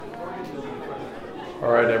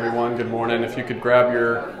All right, everyone, good morning. If you could grab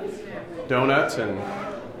your donuts and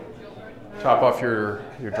top off your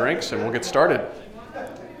drinks, and we'll get started.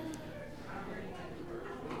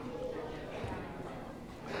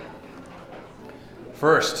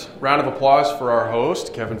 First, round of applause for our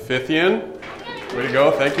host, Kevin Fithian. Way to go.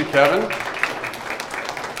 Thank you, Kevin.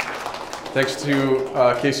 Thanks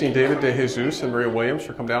to Casey and David De Jesus and Maria Williams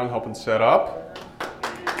for coming down and helping set up.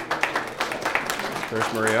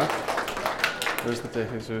 There's Maria. There's the De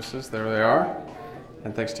Jesuses. There they are.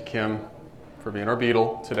 And thanks to Kim for being our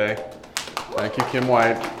beadle today. Thank you, Kim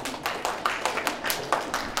White.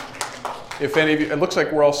 If any of you, it looks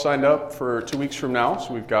like we're all signed up for 2 weeks from now,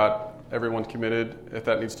 so we've got everyone committed. If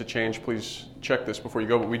that needs to change, please check this before you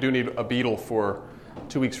go. But we do need a beadle for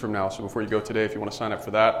 2 weeks from now, so before you go today, if you want to sign up for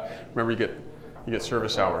that, remember you get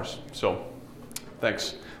service hours. So,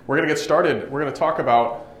 thanks. We're going to get started. We're going to talk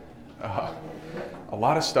about a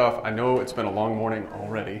lot of stuff. I know it's been a long morning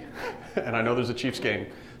already, and I know there's a Chiefs game.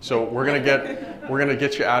 So we're going to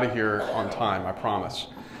get you out of here on time. I promise.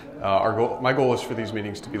 My goal is for these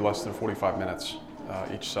meetings to be less than 45 minutes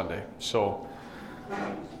each Sunday. So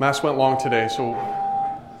Mass went long today,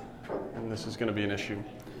 and this is going to be an issue,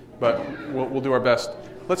 but we'll do our best.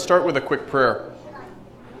 Let's start with a quick prayer.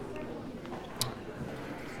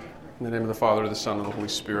 In the name of the Father, the Son, and the Holy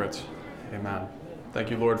Spirit. Amen. Thank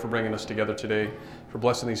you, Lord, for bringing us together today, for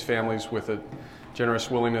blessing these families with a generous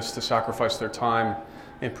willingness to sacrifice their time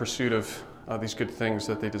in pursuit of these good things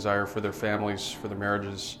that they desire for their families, for their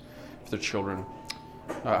marriages, for their children.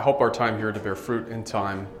 Help our time here to bear fruit in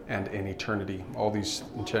time and in eternity. All these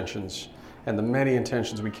intentions and the many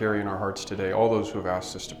intentions we carry in our hearts today, all those who have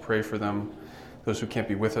asked us to pray for them, those who can't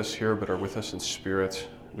be with us here but are with us in spirit,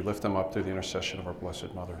 we lift them up through the intercession of our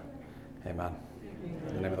Blessed Mother. Amen.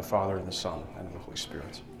 In the name of the Father, and the Son, and of the Holy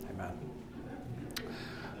Spirit. Amen.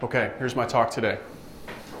 Okay, here's my talk today.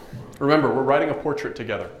 Remember, we're writing a portrait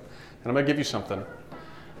together, and I'm going to give you something.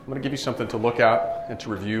 I'm going to give you something to look at and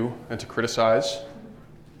to review and to criticize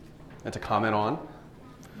and to comment on.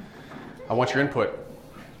 I want your input.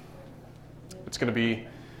 It's going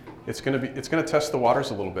to test the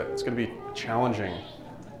waters a little bit. It's going to be challenging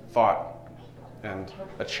thought and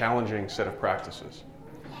a challenging set of practices.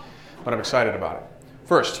 But I'm excited about it.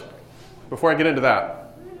 First, before I get into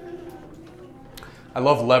that, I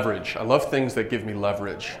love leverage. I love things that give me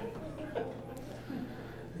leverage.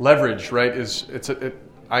 Leverage, right,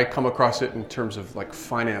 I come across it in terms of like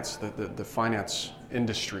finance, the finance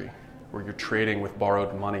industry, where you're trading with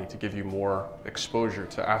borrowed money to give you more exposure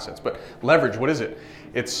to assets. But leverage, what is it?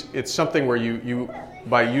 It's something where you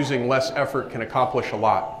by using less effort can accomplish a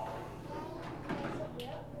lot.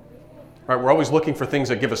 Right, we're always looking for things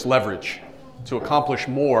that give us leverage to accomplish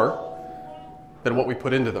more than what we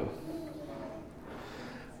put into them.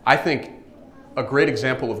 I think a great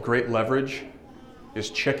example of great leverage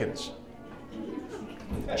is chickens.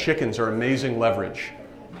 Chickens are amazing leverage.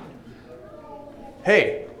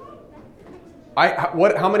 Hey,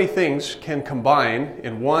 how many things can combine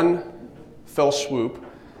in one fell swoop,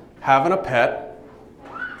 having a pet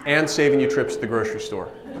and saving you trips to the grocery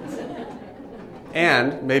store?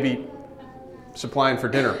 And maybe supplying for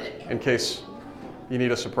dinner in case you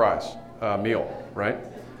need a surprise meal, right?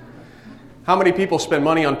 How many people spend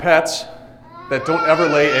money on pets that don't ever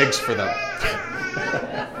lay eggs for them?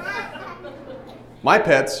 My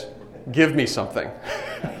pets give me something.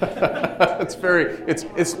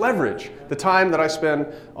 It's leverage. The time that I spend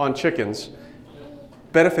on chickens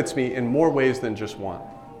benefits me in more ways than just one.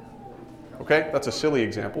 Okay, that's a silly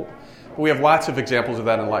example. But we have lots of examples of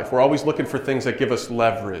that in life. We're always looking for things that give us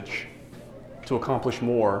leverage to accomplish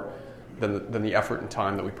more than the effort and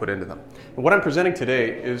time that we put into them. And what I'm presenting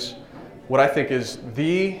today is what I think is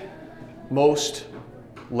the most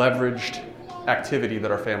leveraged activity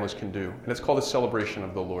that our families can do. And it's called a celebration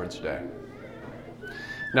of the Lord's Day.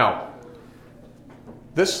 Now,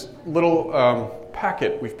 this little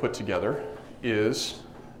packet we've put together is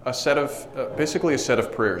basically a set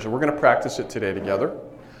of prayers. And we're going to practice it today together.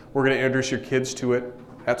 We're going to introduce your kids to it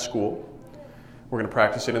at school. We're going to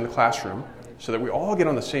practice it in the classroom so that we all get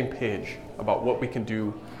on the same page about what we can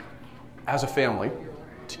do as a family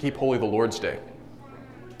to keep holy the Lord's Day.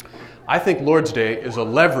 I think Lord's Day is a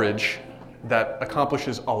leverage that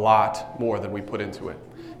accomplishes a lot more than we put into it.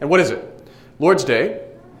 And what is it? Lord's Day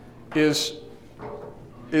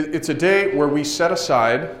it's a day where we set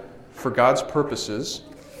aside for God's purposes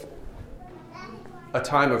a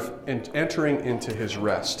time of entering into His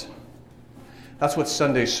rest. That's what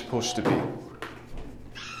Sunday's supposed to be.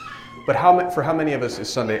 But for how many of us is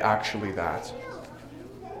Sunday actually that?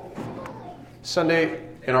 Sunday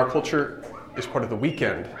in our culture is part of the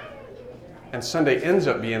weekend. And Sunday ends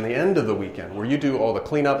up being the end of the weekend where you do all the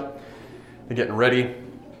cleanup, the getting ready,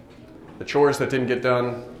 the chores that didn't get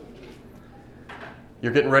done.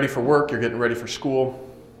 You're getting ready for work, you're getting ready for school.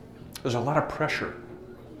 There's a lot of pressure.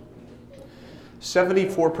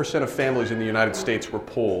 74% of families in the United States were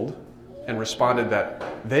polled and responded that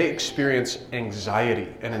they experience anxiety,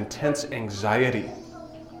 an intense anxiety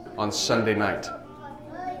on Sunday night.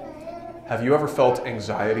 Have you ever felt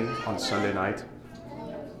anxiety on Sunday night?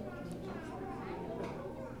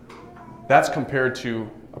 That's compared to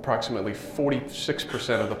approximately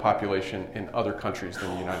 46% of the population in other countries than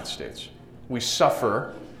the United States. We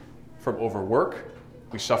suffer from overwork,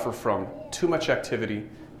 we suffer from too much activity,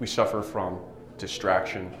 we suffer from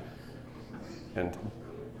distraction and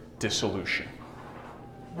dissolution.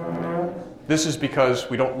 This is because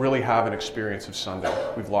we don't really have an experience of Sunday.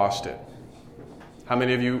 We've lost it. How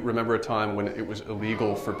many of you remember a time when it was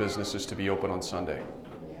illegal for businesses to be open on Sunday?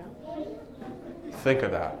 Think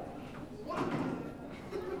of that.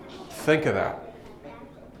 Think of that.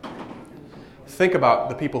 Think about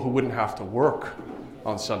the people who wouldn't have to work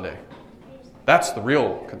on Sunday. That's the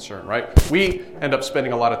real concern, right? We end up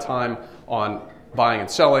spending a lot of time on buying and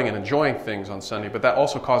selling and enjoying things on Sunday, but that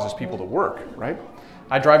also causes people to work, right?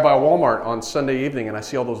 I drive by a Walmart on Sunday evening and I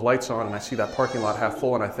see all those lights on and I see that parking lot half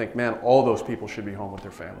full and I think, man, all those people should be home with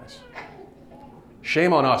their families.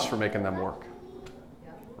 Shame on us for making them work,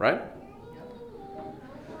 right?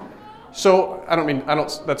 So,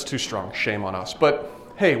 that's too strong, shame on us. But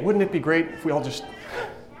hey, wouldn't it be great if we don't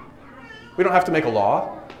have to make a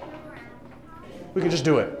law. We can just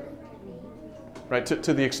do it, right?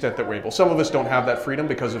 To the extent that we're able. Some of us don't have that freedom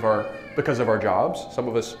because of our jobs. Some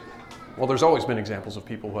of us, well, there's always been examples of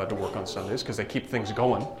people who had to work on Sundays because they keep things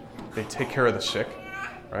going. They take care of the sick,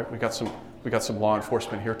 right? We got some law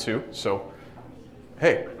enforcement here too. So,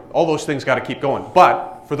 hey, all those things got to keep going.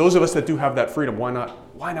 But for those of us that do have that freedom, why not?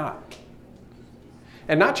 Why not?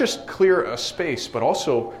 And not just clear a space, but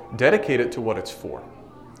also dedicate it to what it's for.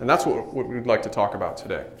 And that's what we'd like to talk about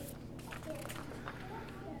today.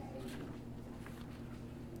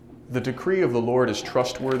 The decree of the Lord is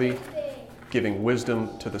trustworthy, giving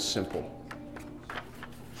wisdom to the simple.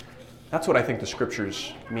 That's what I think the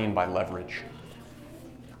scriptures mean by leverage.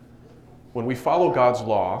 When we follow God's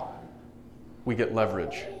law, we get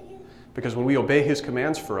leverage. Because when we obey His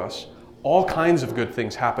commands for us, all kinds of good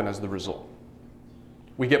things happen as the result.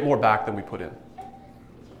 We get more back than we put in.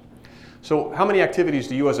 So how many activities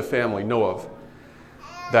do you as a family know of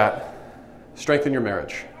that strengthen your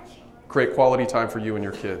marriage, create quality time for you and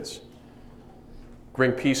your kids,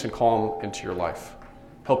 bring peace and calm into your life,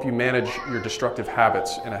 help you manage your destructive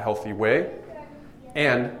habits in a healthy way,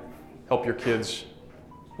 and help your kids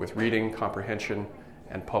with reading, comprehension,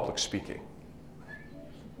 and public speaking?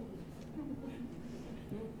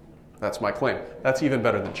 That's my claim. That's even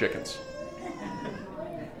better than chickens.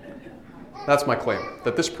 That's my claim,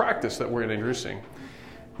 that this practice that we're introducing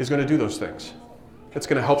is going to do those things. It's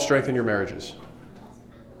going to help strengthen your marriages.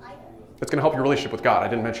 It's going to help your relationship with God. I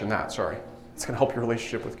didn't mention that, sorry. It's going to help your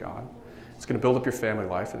relationship with God. It's going to build up your family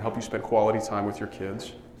life and help you spend quality time with your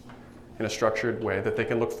kids in a structured way that they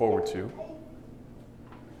can look forward to.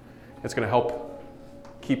 It's going to help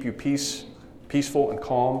keep you peaceful and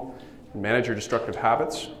calm and manage your destructive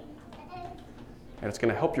habits. And it's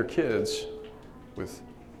going to help your kids with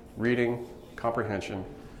reading, comprehension,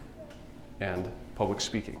 and public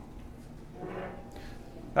speaking.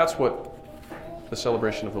 That's what the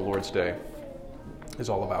celebration of the Lord's Day is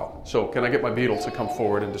all about. So can I get my beadle to come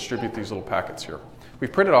forward and distribute these little packets here?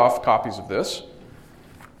 We've printed off copies of this.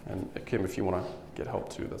 And Kim, if you want to get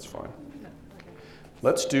help too, that's fine.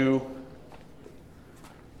 Let's do,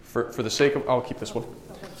 for the sake of, I'll keep this one.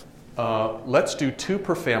 Let's do 2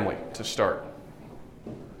 per family to start.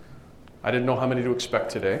 I didn't know how many to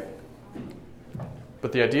expect today.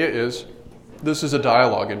 But the idea is, this is a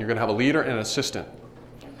dialogue, and you're going to have a leader and an assistant.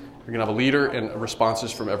 You're going to have a leader and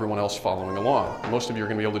responses from everyone else following along. Most of you are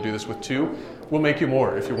going to be able to do this with 2. We'll make you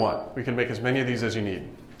more if you want. We can make as many of these as you need.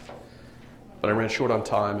 But I ran short on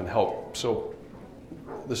time and help, so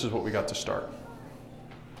this is what we got to start.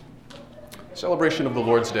 Celebration of the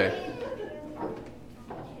Lord's Day.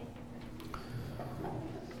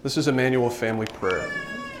 This is Emmanuel Family Prayer.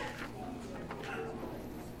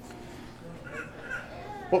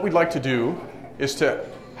 What we'd like to do is to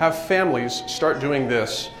have families start doing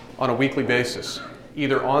this on a weekly basis,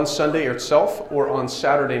 either on Sunday itself or on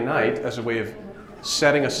Saturday night as a way of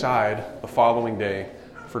setting aside the following day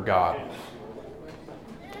for God.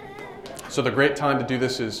 So the great time to do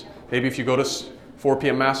this is maybe if you go to 4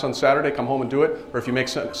 p.m. Mass on Saturday, come home and do it, or if you make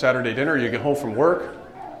Saturday dinner, you get home from work,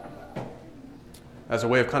 as a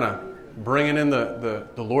way of kind of bringing in the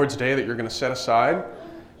Lord's Day that you're going to set aside,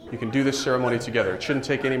 you can do this ceremony together. It shouldn't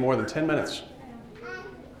take any more than 10 minutes.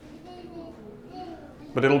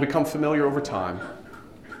 But it'll become familiar over time.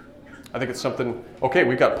 I think it's something, okay,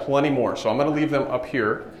 we've got plenty more, so I'm going to leave them up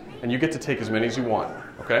here, and you get to take as many as you want,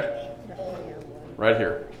 okay? Right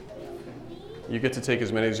here. You get to take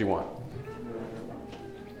as many as you want.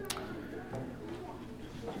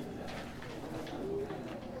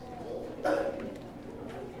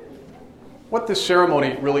 What this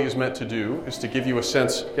ceremony really is meant to do is to give you a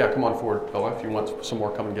sense, yeah, come on forward, Bella, if you want some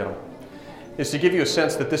more, come and get them, is to give you a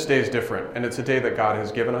sense that this day is different, and it's a day that God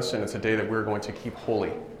has given us, and it's a day that we're going to keep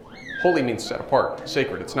holy. Holy means set apart,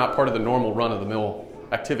 sacred. It's not part of the normal run-of-the-mill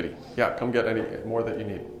activity. Yeah, come get any more that you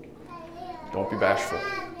need. Don't be bashful.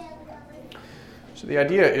 So the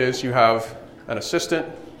idea is you have an assistant,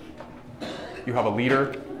 you have a leader,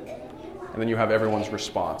 and then you have everyone's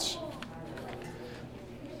response.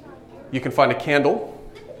 You can find a candle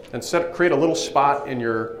and create a little spot in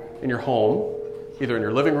your home, either in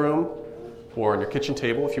your living room or on your kitchen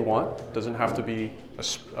table if you want. It doesn't have to be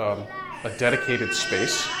a dedicated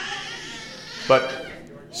space. But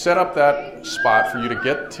set up that spot for you to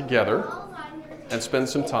get together and spend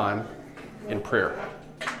some time in prayer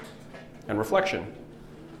and reflection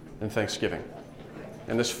and thanksgiving.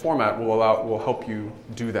 And this format will help you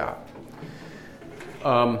do that.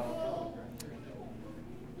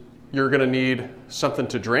 You're going to need something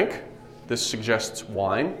to drink. This suggests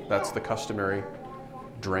wine. That's the customary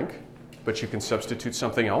drink. But you can substitute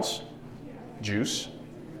something else. Juice.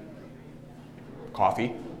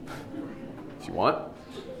 Coffee, if you want.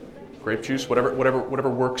 Grape juice, whatever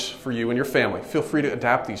works for you and your family. Feel free to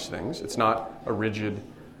adapt these things. It's not a rigid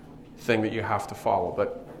thing that you have to follow,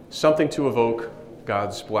 but something to evoke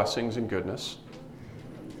God's blessings and goodness.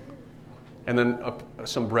 And then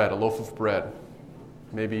some bread, a loaf of bread.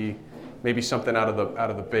 Maybe something out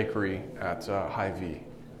of the bakery at Hy-Vee,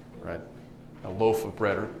 right? A loaf of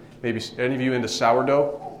bread. Or maybe any of you into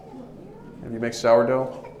sourdough? If you make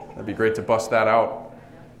sourdough, that'd be great to bust that out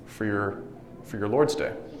for your Lord's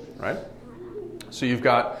Day, right? So you've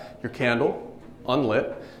got your candle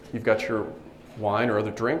unlit. You've got your wine or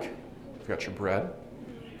other drink. You've got your bread.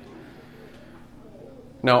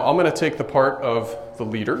 Now I'm going to take the part of the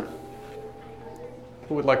leader.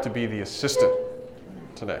 Who would like to be the assistant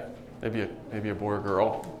today? Maybe a boy or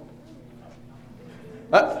girl.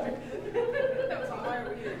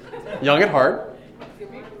 Young at heart.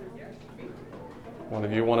 One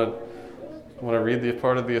of you want to read the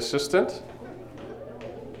part of the assistant?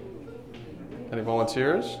 Any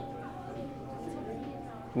volunteers?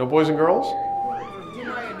 No boys and girls?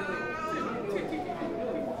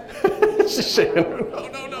 She's shaking.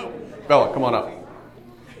 No. Bella, come on up.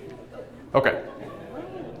 Okay.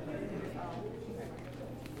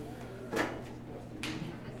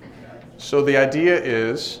 So the idea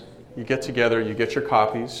is you get together, you get your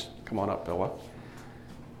copies. Come on up, Bella.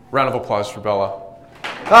 Round of applause for Bella.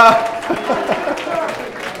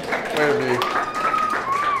 Way to be.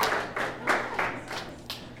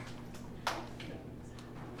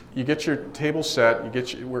 You get your table set.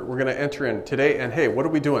 We're going to enter in today. And hey, what are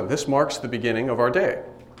we doing? This marks the beginning of our day,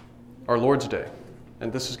 our Lord's Day.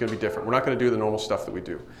 And this is going to be different. We're not going to do the normal stuff that we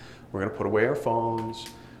do. We're going to put away our phones.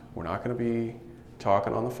 We're not going to be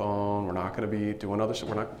talking on the phone. We're not going to be doing other stuff.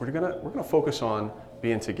 We're going to focus on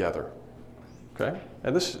being together. Okay?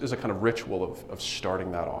 And this is a kind of ritual of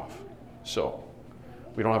starting that off. So,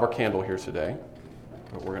 we don't have our candle here today,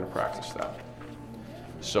 but we're going to practice that.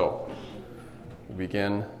 So, we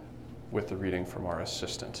begin with the reading from our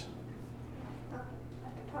assistant.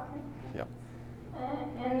 Yep.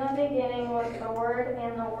 In the beginning was the Word,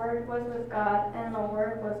 and the Word was with God, and the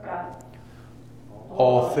Word was God.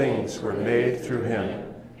 All things were made through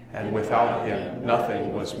him, and without him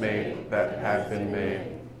nothing was made that had been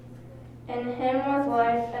made. In him was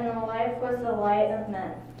life, and the life was the light of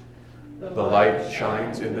men. The light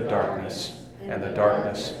shines in the darkness, and the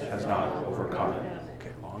darkness has not overcome it.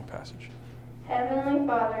 Okay, long passage. Heavenly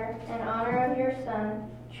Father, in honor of your Son,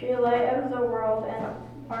 true light of the world and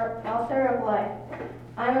author of life,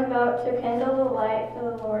 I am about to kindle the light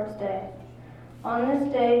for the Lord's Day. On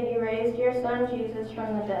this day you raised your Son Jesus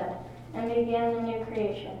from the dead and began the new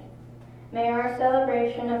creation. May our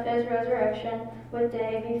celebration of his resurrection with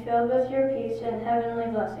day be filled with your peace and heavenly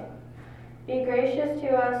blessing. Be gracious to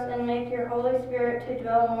us and make your Holy Spirit to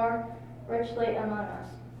dwell more richly among us.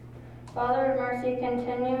 Father of mercy,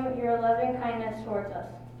 continue your loving kindness towards us.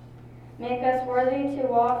 Make us worthy to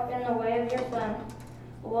walk in the way of your Son,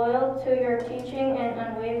 loyal to your teaching and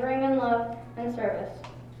unwavering in love and service.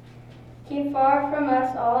 Keep far from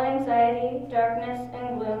us all anxiety, darkness,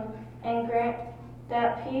 and gloom,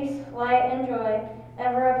 peace, light, and joy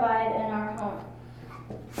ever abide in our home.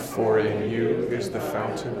 For in you is the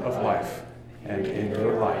fountain of life, and in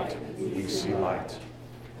your light we see light.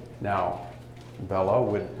 Now, Bella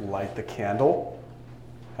would light the candle,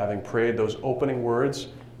 having prayed those opening words.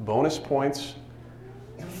 Bonus points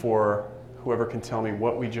for whoever can tell me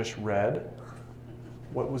what we just read.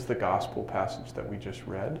 What was the gospel passage that we just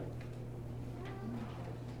read?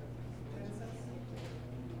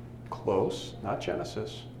 Close, not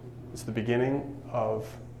Genesis. It's the beginning of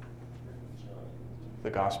the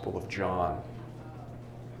Gospel of John.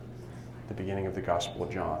 The beginning of the Gospel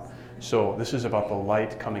of John. So this is about the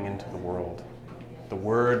light coming into the world. The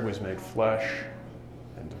Word was made flesh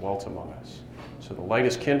and dwelt among us. So the light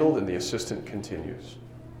is kindled and the assistant continues.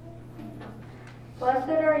 Blessed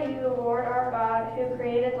are you, Lord our God, who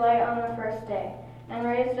created light on the first day, and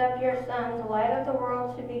raised up your Son, the light of the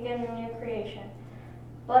world, to begin the new creation.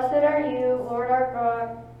 Blessed are you, Lord our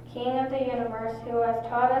God, King of the universe, who has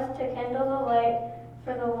taught us to kindle the light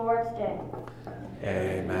for the Lord's day.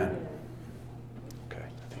 Amen. Okay,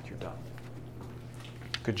 I think you're done.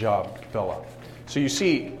 Good job, Bella. So you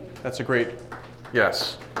see, that's a great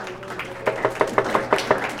yes.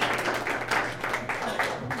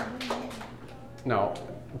 Now,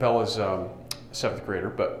 Bella's seventh grade,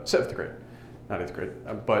 not eighth grade.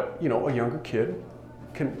 But you know, a younger kid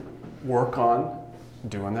can work on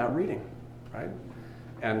doing that reading, right?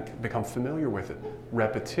 And become familiar with it.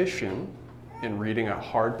 Repetition in reading a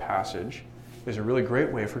hard passage is a really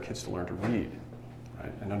great way for kids to learn to read,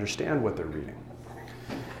 right? And understand what they're reading.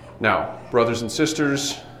 Now, brothers and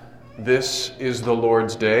sisters, this is the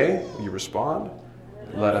Lord's day. You respond.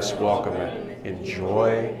 Let us welcome it in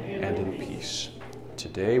joy and in peace.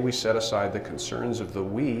 Today we set aside the concerns of the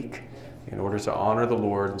week in order to honor the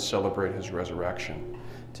Lord and celebrate his resurrection.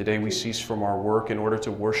 Today we cease from our work in order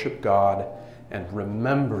to worship God and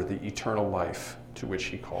remember the eternal life to which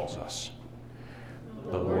he calls us.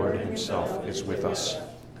 The Lord himself is with us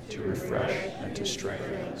to refresh and to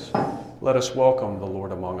strengthen us. Let us welcome the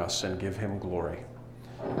Lord among us and give him glory.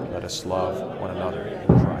 Let us love one another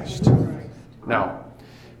in Christ. Now,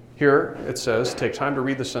 here it says, take time to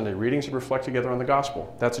read the Sunday readings and reflect together on the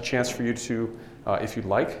gospel. That's a chance for you to, if you'd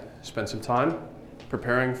like, spend some time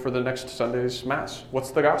preparing for the next Sunday's Mass.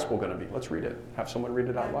 What's the gospel going to be? Let's read it. Have someone read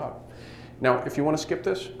it out loud. Now, if you want to skip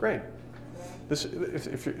this, great.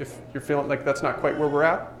 If you're feeling like that's not quite where we're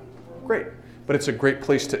at, great. But it's a great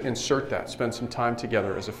place to insert that, spend some time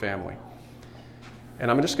together as a family. And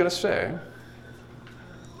I'm just going to say,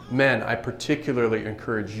 men, I particularly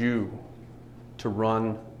encourage you to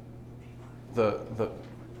run the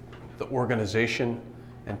organization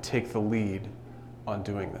and take the lead on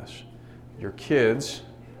doing this. Your kids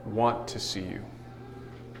want to see you.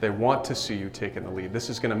 They want to see you taking the lead. This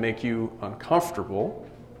is going to make you uncomfortable,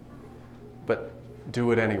 but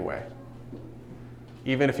do it anyway.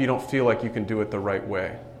 Even if you don't feel like you can do it the right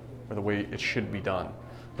way or the way it should be done,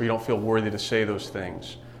 or you don't feel worthy to say those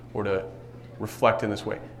things or to reflect in this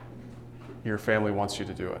way, your family wants you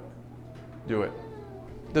to do it. Do it.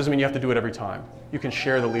 Doesn't mean you have to do it every time. You can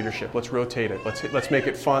share the leadership. Let's rotate it. Let's make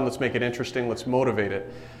it fun. Let's make it interesting. Let's motivate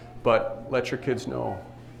it. But let your kids know,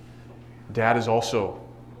 Dad is also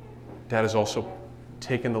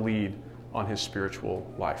taking the lead on his spiritual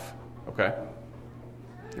life. Okay?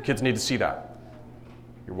 Your kids need to see that.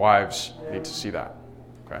 Your wives need to see that.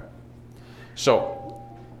 Okay? So,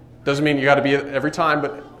 doesn't mean you got to be every time,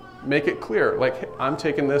 but make it clear. Like, hey, I'm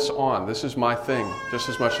taking this on. This is my thing, just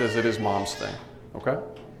as much as it is Mom's thing. Okay?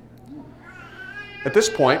 At this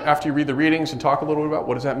point, after you read the readings and talk a little bit about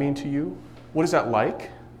what does that mean to you? What is that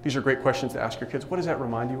like? These are great questions to ask your kids. What does that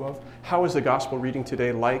remind you of? How is the gospel reading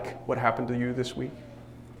today like what happened to you this week?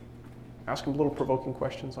 Ask them little provoking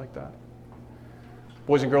questions like that.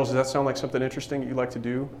 Boys and girls, does that sound like something interesting that you'd like to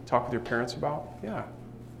do? Talk with your parents about? Yeah.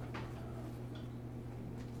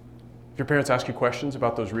 If your parents ask you questions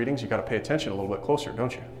about those readings, you've got to pay attention a little bit closer,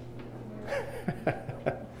 don't you?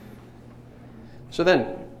 So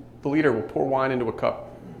then, the leader will pour wine into a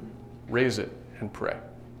cup, raise it, and pray.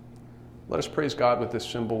 Let us praise God with this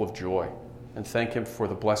symbol of joy and thank him for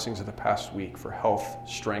the blessings of the past week, for health,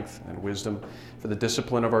 strength, and wisdom, for the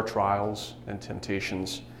discipline of our trials and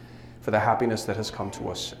temptations, for the happiness that has come to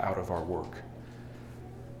us out of our work.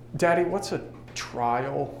 Daddy, what's a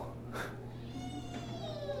trial?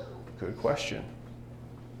 Good question.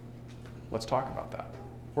 Let's talk about that.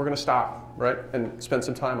 We're going to stop, right, and spend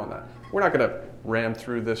some time on that. We're not going to ram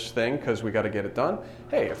through this thing because we got to get it done.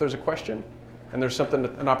 Hey, if there's a question and there's something,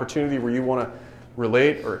 an opportunity where you want to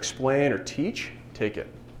relate or explain or teach, take it.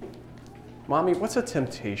 Mommy, what's a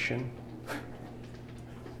temptation?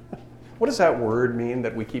 What does that word mean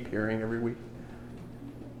that we keep hearing every week?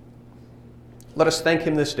 Let us thank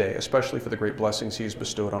him this day, especially for the great blessings he has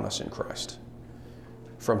bestowed on us in Christ.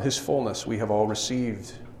 From his fullness we have all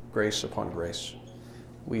received grace upon grace.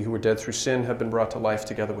 We who were dead through sin have been brought to life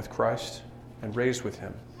together with Christ and raised with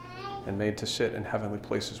him and made to sit in heavenly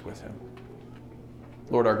places with him.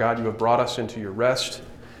 Lord our God, you have brought us into your rest.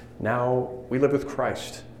 Now we live with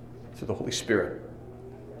Christ through the Holy Spirit,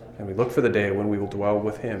 and we look for the day when we will dwell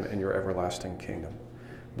with him in your everlasting kingdom.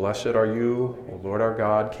 Blessed are you, O Lord our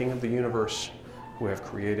God, King of the universe, who have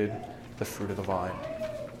created the fruit of the vine.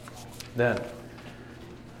 Then,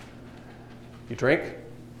 you drink,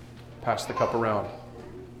 pass the cup around.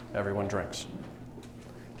 Everyone drinks.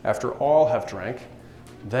 After all have drank,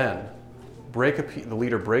 then the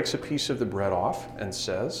leader breaks a piece of the bread off and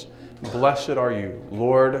says, Blessed are you,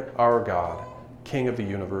 Lord our God, King of the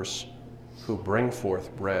universe, who bring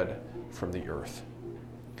forth bread from the earth.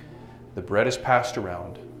 The bread is passed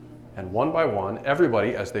around, and one by one,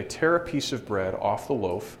 everybody, as they tear a piece of bread off the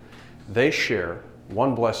loaf, they share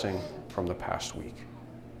one blessing from the past week.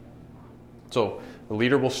 So the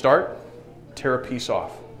leader will start, tear a piece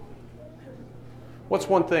off. What's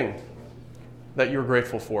one thing that you're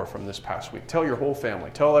grateful for from this past week? Tell your whole family.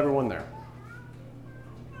 Tell everyone there.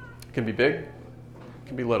 It can be big. It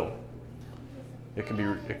can be little. It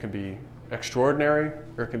can be extraordinary,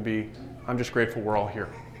 or it can be, I'm just grateful we're all here.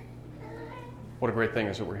 What a great thing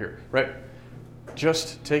is that we're here, right?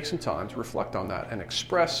 Just take some time to reflect on that and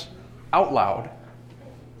express out loud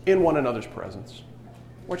in one another's presence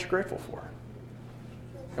what you're grateful for.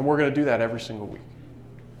 And we're going to do that every single week.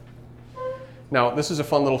 Now, this is a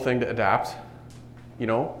fun little thing to adapt. You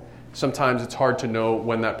know, sometimes it's hard to know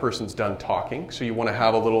when that person's done talking, so you want to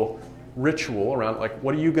have a little ritual around, like,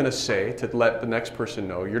 what are you going to say to let the next person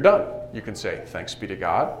know you're done? You can say, thanks be to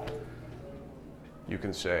God. You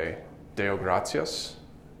can say, Deo gratias.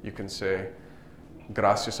 You can say,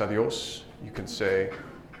 gracias a Dios. You can say,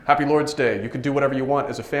 Happy Lord's Day. You can do whatever you want.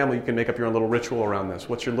 As a family, you can make up your own little ritual around this.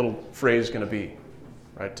 What's your little phrase going to be?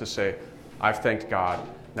 Right? To say, I've thanked God.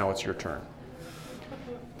 Now it's your turn.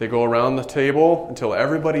 They go around the table until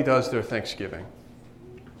everybody does their Thanksgiving.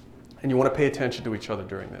 And you want to pay attention to each other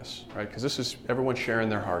during this, right? Because this is everyone sharing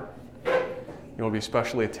their heart. You want to be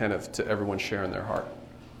especially attentive to everyone sharing their heart.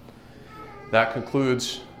 That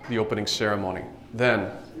concludes the opening ceremony. Then,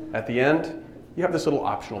 at the end, you have this little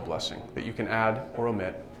optional blessing that you can add or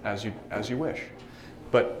omit as you wish.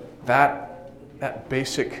 But that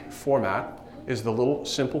basic format is the little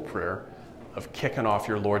simple prayer of kicking off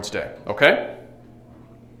your Lord's Day, okay?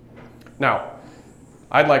 Now,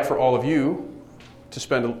 I'd like for all of you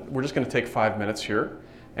to we're just going to take 5 minutes here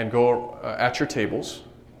and go at your tables,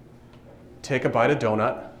 take a bite of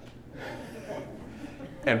donut,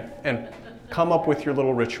 and come up with your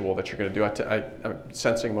little ritual that you're going to do. I'm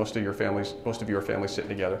sensing most of you are families sitting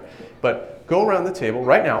together. But go around the table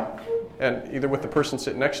right now, and either with the person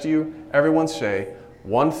sitting next to you, everyone say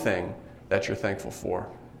one thing that you're thankful for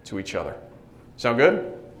to each other. Sound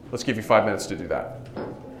good? Let's give you 5 minutes to do that.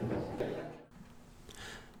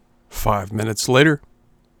 5 minutes later.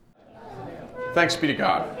 Thanks be to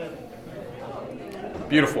God.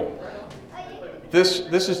 Beautiful. This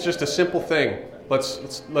is just a simple thing.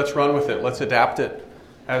 Let's run with it. Let's adapt it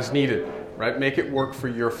as needed, right? Make it work for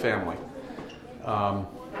your family. I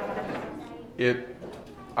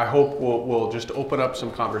hope will just open up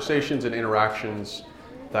some conversations and interactions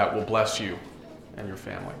that will bless you and your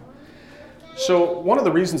family. So one of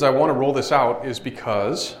the reasons I want to roll this out is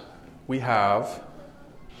because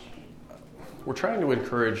we're trying to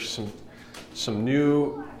encourage some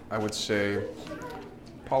new, I would say,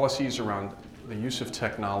 policies around the use of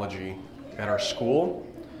technology at our school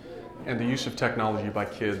and the use of technology by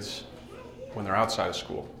kids when they're outside of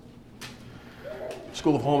school.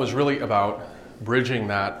 School of Home is really about bridging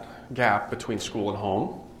that gap between school and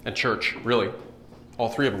home and church, really. All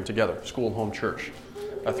three of them together, school and home, church.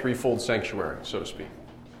 A threefold sanctuary, so to speak.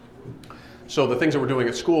 So the things that we're doing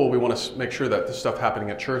at school, we want to make sure that the stuff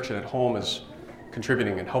happening at church and at home is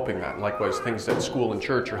contributing and helping that. And likewise, things at school and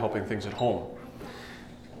church are helping things at home.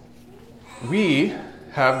 We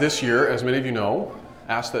have this year, as many of you know,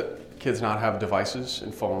 asked that kids not have devices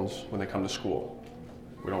and phones when they come to school.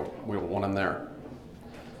 We don't want them there.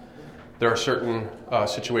 There are certain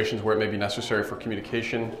situations where it may be necessary for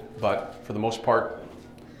communication, but for the most part,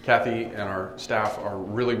 Kathy and our staff are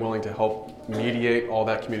really willing to help mediate all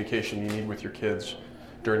that communication you need with your kids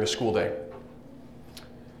during the school day.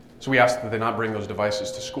 So we ask that they not bring those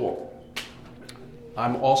devices to school.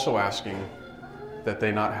 I'm also asking that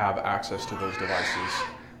they not have access to those devices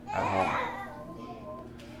at home.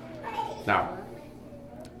 Now,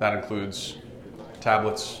 That includes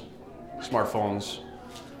tablets, smartphones,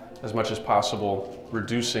 as much as possible,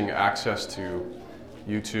 reducing access to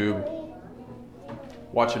YouTube,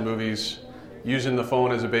 watching movies, using the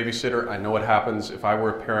phone as a babysitter. I know it happens. If I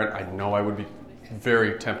were a parent, I know I would be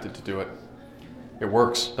very tempted to do it. It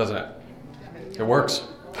works, doesn't it? It works.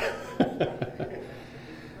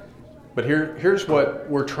 But here's what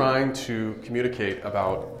we're trying to communicate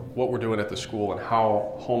about what we're doing at the school and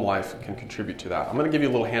how home life can contribute to that. I'm going to give you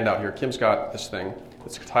a little handout here. Kim's got this thing.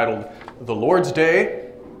 It's titled The Lord's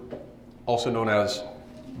Day, also known as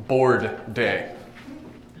Board Day.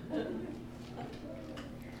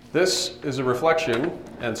 This is a reflection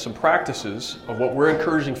and some practices of what we're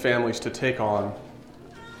encouraging families to take on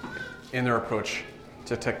in their approach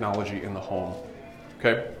to technology in the home.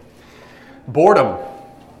 Okay? Boredom.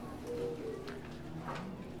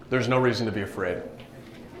 There's no reason to be afraid.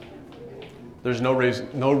 There's no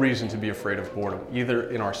reason to be afraid of boredom,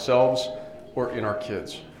 either in ourselves or in our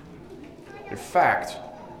kids. In fact,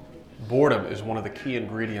 boredom is one of the key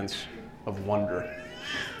ingredients of wonder.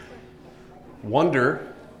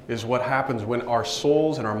 Wonder is what happens when our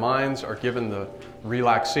souls and our minds are given the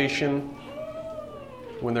relaxation,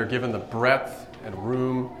 when they're given the breadth and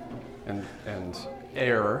room and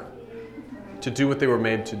air to do what they were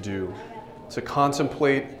made to do, to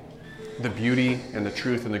contemplate the beauty and the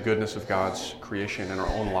truth and the goodness of God's creation in our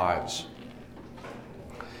own lives.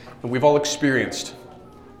 And we've all experienced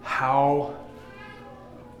how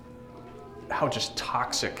just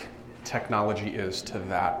toxic technology is to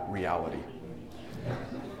that reality.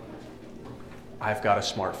 I've got a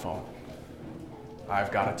smartphone.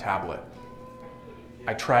 I've got a tablet.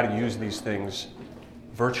 I try to use these things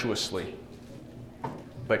virtuously.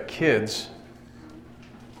 But kids,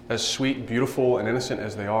 as sweet, beautiful, and innocent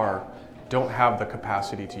as they are, don't have the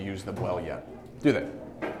capacity to use them well yet, do they?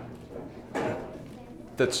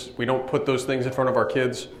 We don't put those things in front of our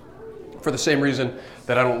kids for the same reason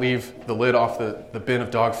that I don't leave the lid off the bin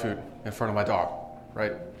of dog food in front of my dog,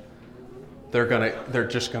 right? They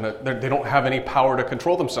don't have any power to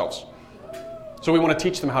control themselves. So we want to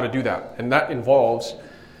teach them how to do that. And that involves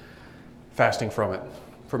fasting from it,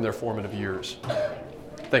 from their formative years.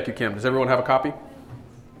 Thank you, Kim. Does everyone have a copy?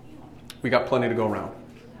 We got plenty to go around.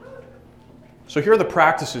 So here are the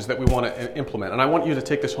practices that we want to implement. And I want you to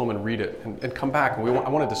take this home and read it and come back. And I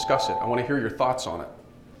want to discuss it. I want to hear your thoughts on it.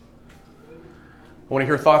 I want to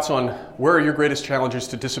hear thoughts on where are your greatest challenges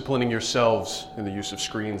to disciplining yourselves in the use of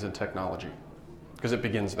screens and technology, because it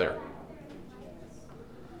begins there.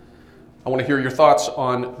 I want to hear your thoughts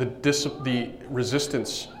on the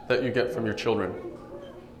resistance that you get from your children.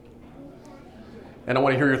 And I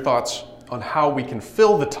want to hear your thoughts on how we can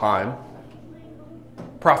fill the time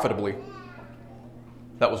profitably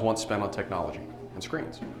that was once spent on technology and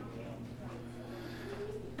screens.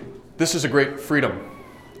 This is a great freedom.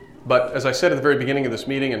 But as I said at the very beginning of this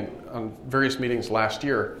meeting and on various meetings last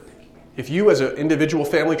year, if you as an individual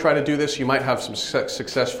family try to do this, you might have some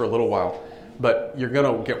success for a little while, but you're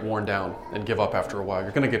going to get worn down and give up after a while.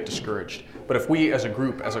 You're going to get discouraged. But if we as a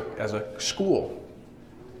group, as a school,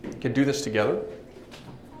 can do this together,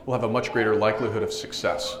 we'll have a much greater likelihood of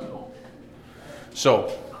success.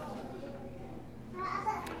 So,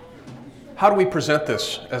 how do we present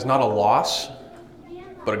this as not a loss,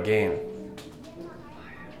 but a gain?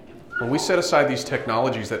 When we set aside these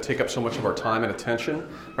technologies that take up so much of our time and attention,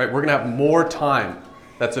 right, we're going to have more time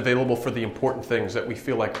that's available for the important things that we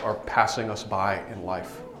feel like are passing us by in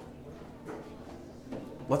life.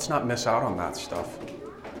 Let's not miss out on that stuff.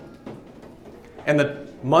 And the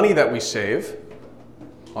money that we save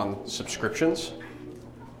on subscriptions,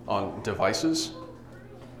 on devices,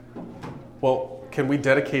 well, can we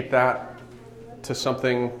dedicate that to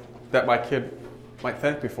something that my kid might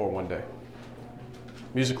thank me for one day?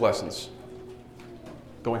 Music lessons,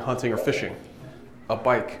 going hunting or fishing, a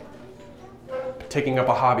bike, taking up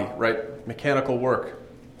a hobby, right? Mechanical work.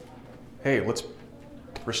 Hey, let's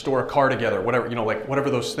restore a car together, whatever, whatever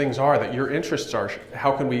those things are that your interests are.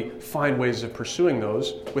 How can we find ways of pursuing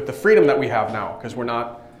those with the freedom that we have now? Because we're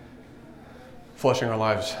not flushing our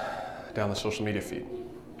lives down the social media feed.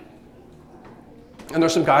 And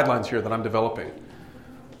there's some guidelines here that I'm developing.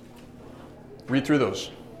 Read through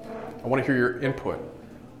those. I want to hear your input.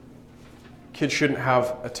 Kids shouldn't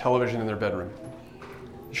have a television in their bedroom.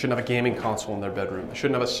 They shouldn't have a gaming console in their bedroom. They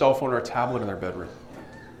shouldn't have a cell phone or a tablet in their bedroom.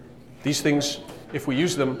 These things, if we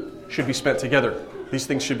use them, should be spent together. These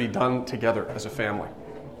things should be done together as a family.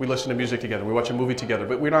 We listen to music together. We watch a movie together.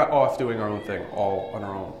 But we're not off doing our own thing, all on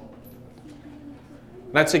our own.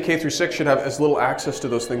 And I'd say K through 6 should have as little access to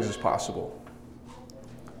those things as possible.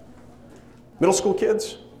 Middle school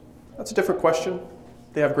kids, that's a different question.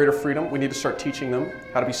 they have greater freedom. We need to start teaching them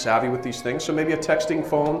how to be savvy with these things. So maybe a texting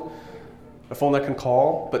phone, a phone that can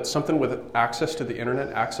call, but something with access to the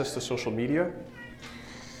internet, access to social media.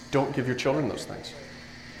 Don't give your children those things.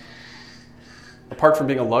 Apart from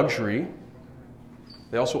being a luxury,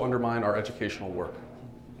 they also undermine our educational work.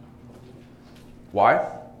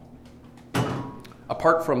 Why?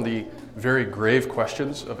 Apart from the very grave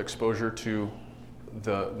questions of exposure to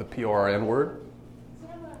the PORN word,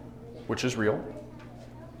 which is real.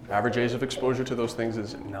 Average age of exposure to those things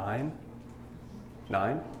is 9.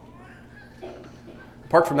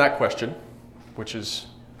 Apart from that question, which is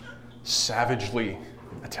savagely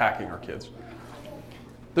attacking our kids,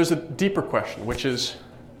 there's a deeper question, which is,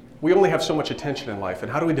 we only have so much attention in life,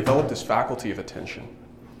 and how do we develop this faculty of attention,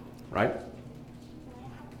 right?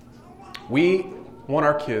 We want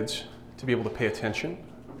our kids to be able to pay attention,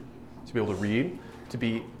 to be able to read, to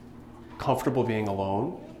be comfortable being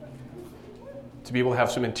alone, to be able to have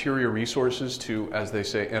some interior resources to, as they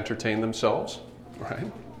say, entertain themselves,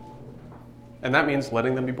 right? And that means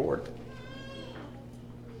letting them be bored.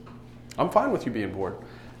 I'm fine with you being bored.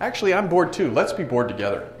 Actually, I'm bored too. Let's be bored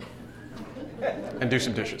together and do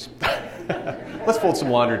some dishes. Let's fold some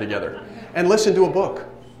laundry together and listen to a book.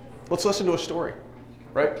 Let's listen to a story,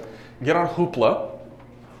 right? Get on Hoopla,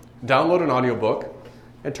 download an audiobook,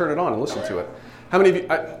 and turn it on and listen to it. How many of you,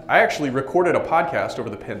 I actually recorded a podcast over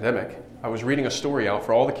the pandemic. I was reading a story out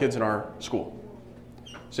for all the kids in our school.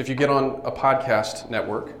 So if you get on a podcast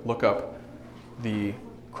network, look up the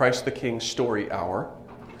Christ the King Story Hour,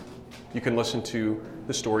 you can listen to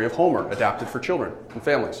the story of Homer, adapted for children and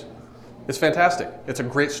families. It's fantastic. It's a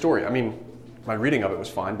great story. I mean, my reading of it was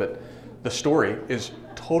fine, but the story is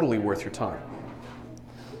totally worth your time.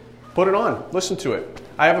 Put it on. Listen to it.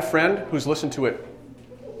 I have a friend who's listened to it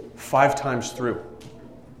 5 times through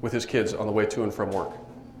with his kids on the way to and from work.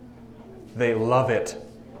 They love it.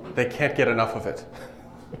 They can't get enough of it.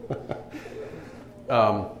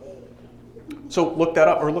 So look that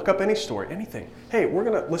up, or look up any story, anything. Hey, we're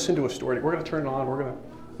going to listen to a story. We're going to turn it on. We're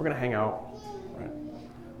going to hang out. Right?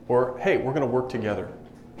 Or, hey, we're going to work together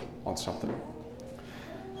on something.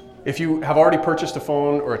 If you have already purchased a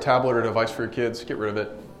phone or a tablet or a device for your kids, get rid of it.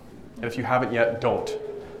 And if you haven't yet, don't.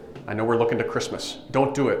 I know we're looking to Christmas.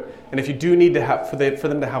 Don't do it. And if you do need to have, for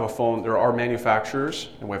them to have a phone, there are manufacturers,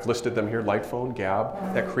 and we've listed them here, Lightphone,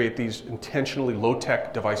 Gab, that create these intentionally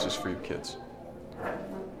low-tech devices for your kids.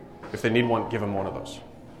 If they need one, give them one of those.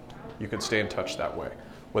 You can stay in touch that way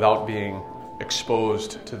without being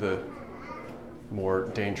exposed to the more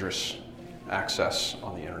dangerous access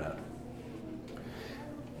on the internet.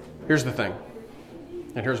 Here's the thing,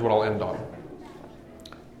 and here's what I'll end on.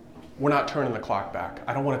 We're not turning the clock back.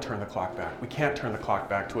 I don't want to turn the clock back. We can't turn the clock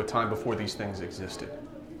back to a time before these things existed.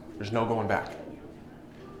 There's no going back.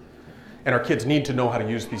 And our kids need to know how to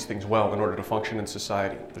use these things well in order to function in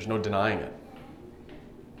society. There's no denying it.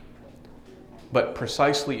 But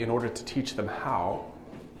precisely in order to teach them how,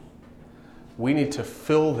 we need to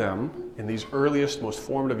fill them in these earliest, most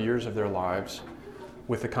formative years of their lives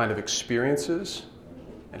with the kind of experiences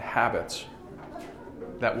and habits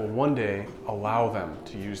that will one day allow them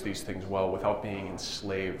to use these things well without being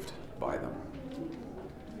enslaved by them.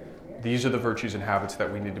 These are the virtues and habits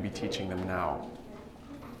that we need to be teaching them now.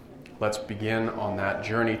 Let's begin on that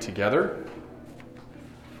journey together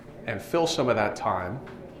and fill some of that time,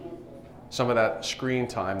 some of that screen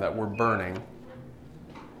time that we're burning,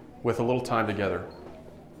 with a little time together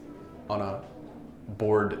on a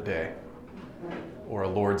board day or a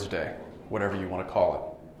Lord's Day, whatever you want to call it.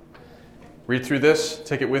 Read through this,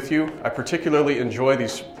 take it with you. I particularly enjoy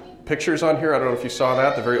these pictures on here. I don't know if you saw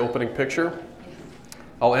that, the very opening picture.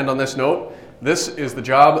 I'll end on this note. This is the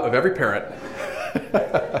job of every parent.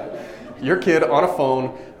 Your kid on a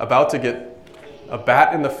phone about to get a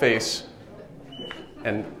bat in the face,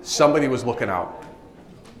 and somebody was looking out.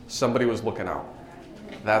 Somebody was looking out.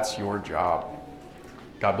 That's your job.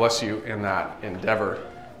 God bless you in that endeavor.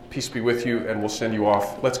 Peace be with you, and we'll send you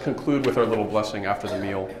off. Let's conclude with our little blessing after the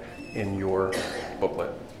meal in your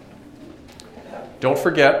booklet. Don't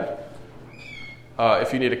forget,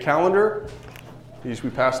 if you need a calendar, these we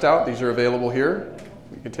passed out. These are available here.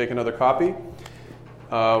 You can take another copy.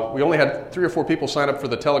 We only had 3 or 4 people sign up for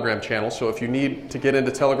the Telegram channel, so if you need to get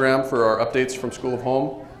into Telegram for our updates from School of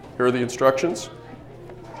Home, here are the instructions.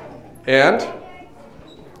 And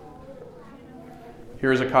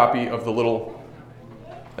here's a copy of the little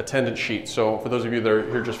attendance sheet. So for those of you that are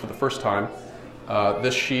here just for the first time,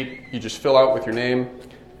 this sheet you just fill out with your name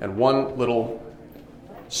and one little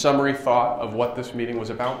summary thought of what this meeting was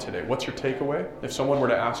about today. What's your takeaway? If someone were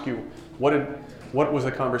to ask you, what was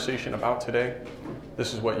the conversation about today?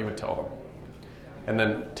 This is what you would tell them. And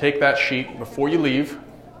then take that sheet before you leave.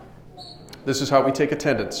 This is how we take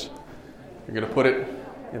attendance. You're going to put it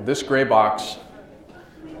in this gray box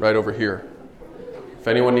right over here. If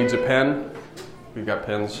anyone needs a pen, we've got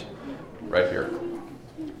pens right here.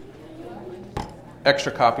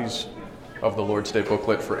 Extra copies of the Lord's Day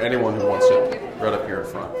booklet for anyone who wants it right up here in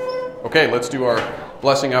front. Okay, let's do our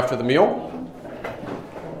blessing after the meal.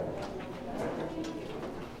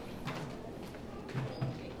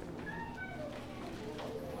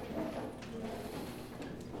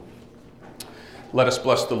 Let us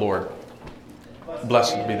bless the Lord.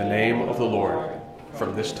 Blessed be the name of the Lord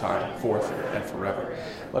from this time forth and forever.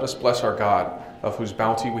 Let us bless our God, of whose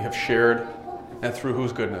bounty we have shared and through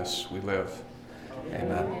whose goodness we live.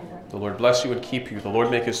 Amen. The Lord bless you and keep you. The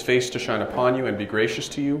Lord make his face to shine upon you and be gracious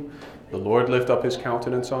to you. The Lord lift up his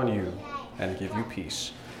countenance on you and give you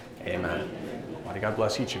peace. Amen. Mighty God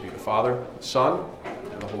bless each of you, the Father, the Son,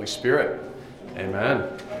 and the Holy Spirit.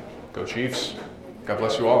 Amen. Go Chiefs. God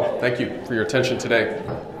bless you all. Thank you for your attention today.